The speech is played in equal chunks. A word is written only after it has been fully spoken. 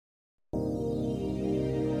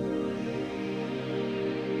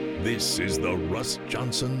This is the Russ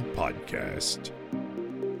Johnson Podcast.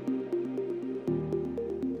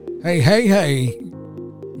 Hey,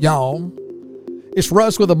 y'all. It's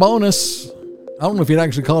Russ with a bonus. I don't know if you'd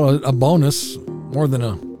actually call it a bonus, more than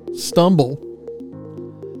a stumble.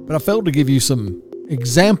 But I failed to give you some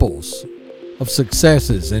examples of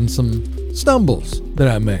successes and some stumbles that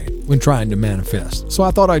I made when trying to manifest. So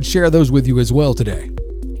I thought I'd share those with you as well today.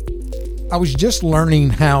 I was just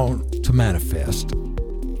learning how to manifest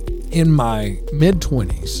in my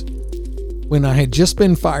mid-20s when I had just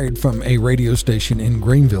been fired from a radio station in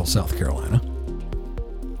Greenville, South Carolina.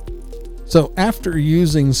 So after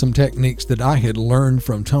using some techniques that I had learned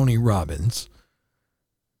from Tony Robbins,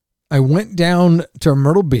 I went down to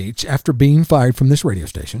Myrtle Beach after being fired from this radio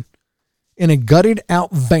station in a gutted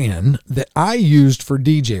out van that I used for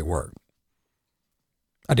DJ work.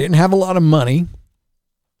 I didn't have a lot of money,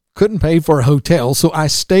 couldn't pay for a hotel, so I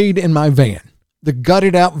stayed in my van, the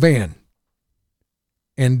gutted out van.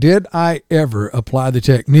 And did I ever apply the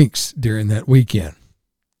techniques during that weekend?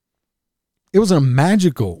 It was a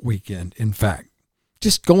magical weekend, in fact.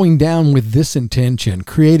 Just going down with this intention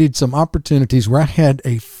created some opportunities where I had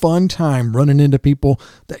a fun time running into people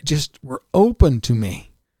that just were open to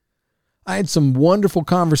me. I had some wonderful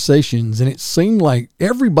conversations, and it seemed like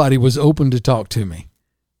everybody was open to talk to me.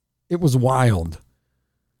 It was wild.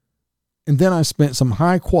 And then I spent some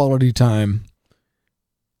high quality time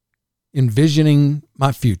envisioning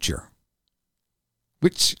my future,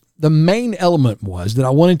 which the main element was that I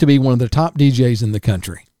wanted to be one of the top DJs in the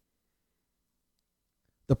country.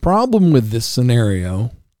 The problem with this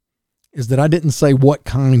scenario is that I didn't say what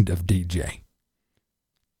kind of DJ.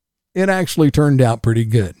 It actually turned out pretty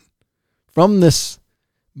good. From this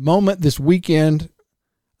moment, this weekend,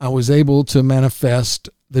 I was able to manifest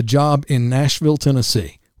the job in Nashville,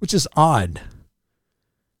 Tennessee, which is odd.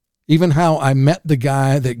 Even how I met the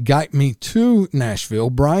guy that got me to Nashville,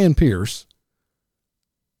 Brian Pierce.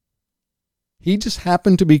 He just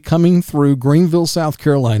happened to be coming through Greenville, South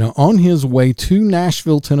Carolina on his way to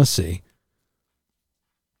Nashville, Tennessee,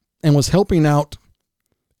 and was helping out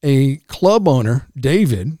a club owner,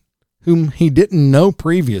 David, whom he didn't know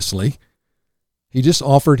previously. He just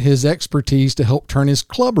offered his expertise to help turn his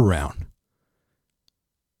club around.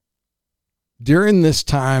 During this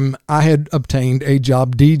time, I had obtained a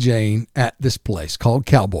job DJing at this place called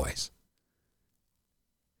Cowboys.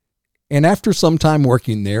 And after some time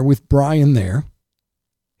working there with Brian there,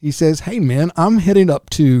 he says, "Hey man, I'm heading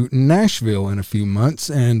up to Nashville in a few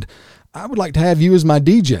months and I would like to have you as my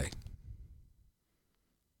DJ."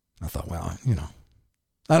 I thought, well,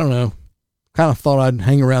 I don't know. Kind of thought I'd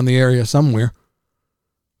hang around the area somewhere.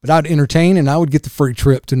 But I'd entertain and I would get the free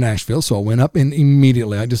trip to Nashville. So I went up and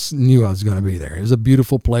immediately I just knew I was going to be there. It was a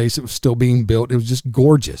beautiful place. It was still being built. It was just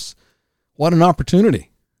gorgeous. What an opportunity.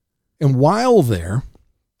 And while there,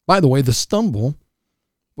 by the way, the stumble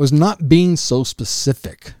was not being so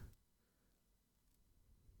specific.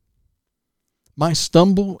 My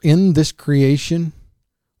stumble in this creation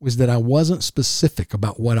was that I wasn't specific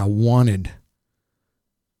about what I wanted.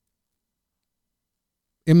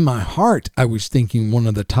 In my heart, I was thinking one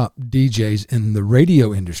of the top DJs in the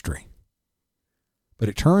radio industry. But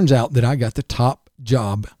it turns out that I got the top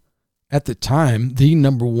job at the time, the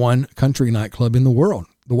number one country nightclub in the world,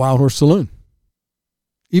 the Wild Horse Saloon.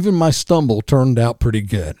 Even my stumble turned out pretty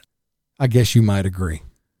good. I guess you might agree.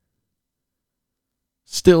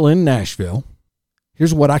 Still in Nashville,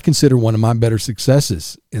 here's what I consider one of my better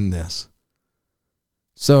successes in this.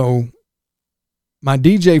 So, my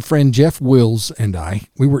DJ friend Jeff Wills and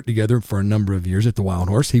we worked together for a number of years at the Wild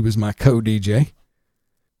Horse. He was my co-DJ.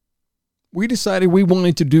 We decided we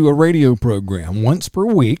wanted to do a radio program once per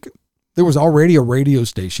week. There was already a radio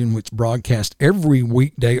station which broadcast every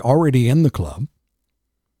weekday already in the club.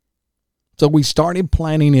 So we started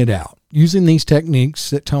planning it out using these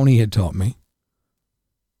techniques that Tony had taught me.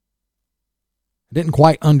 I didn't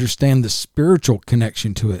quite understand the spiritual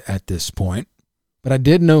connection to it at this point, but I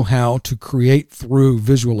did know how to create through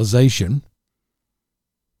visualization.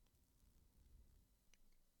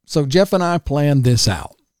 So Jeff and I planned this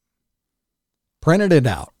out, printed it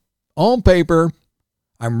out on paper.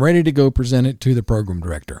 I'm ready to go present it to the program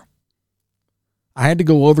director. I had to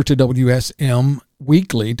go over to WSM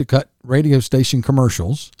weekly to cut radio station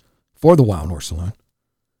commercials for the Wild Horse Saloon.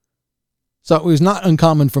 So it was not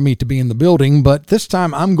uncommon for me to be in the building, but this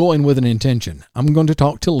time I'm going with an intention. I'm going to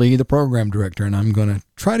talk to Lee, the program director, and I'm going to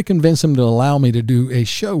try to convince him to allow me to do a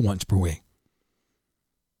show once per week.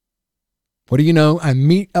 What do you know? I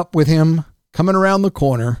meet up with him coming around the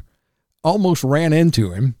corner, almost ran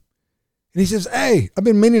into him. And he says, "Hey, I've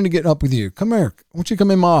been meaning to get up with you. Come here. Why don't you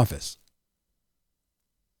come in my office?"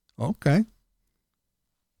 Okay.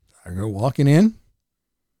 I go walking in.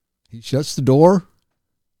 He shuts the door.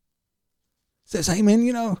 Says, hey,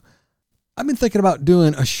 man, I've been thinking about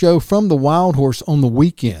doing a show from the Wild Horse on the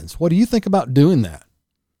weekends. What do you think about doing that?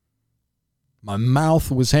 My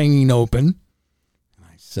mouth was hanging open.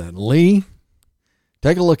 I said, Lee,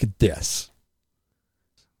 take a look at this.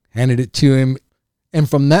 Handed it to him. And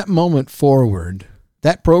from that moment forward,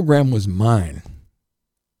 that program was mine.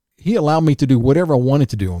 He allowed me to do whatever I wanted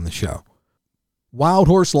to do on the show. Wild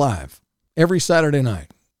Horse Live, every Saturday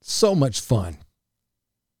night. So much fun.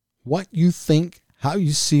 What you think, how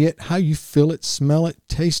you see it, how you feel it, smell it,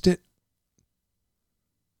 taste it,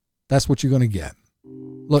 that's what you're going to get.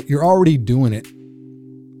 Look, you're already doing it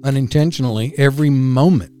unintentionally. Every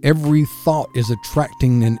moment, every thought is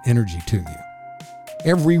attracting an energy to you.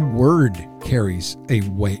 Every word carries a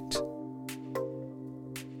weight.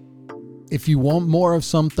 If you want more of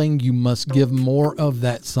something, you must give more of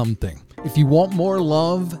that something. If you want more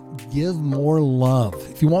love, give more love.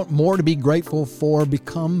 If you want more to be grateful for,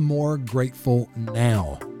 become more grateful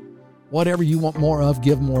now. Whatever you want more of,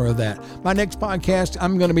 give more of that. My next podcast,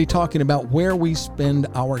 I'm going to be talking about where we spend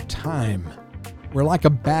our time. We're like a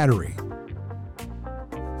battery.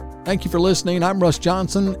 Thank you for listening. I'm Russ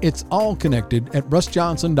Johnson. It's all connected at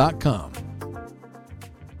russjohnson.com.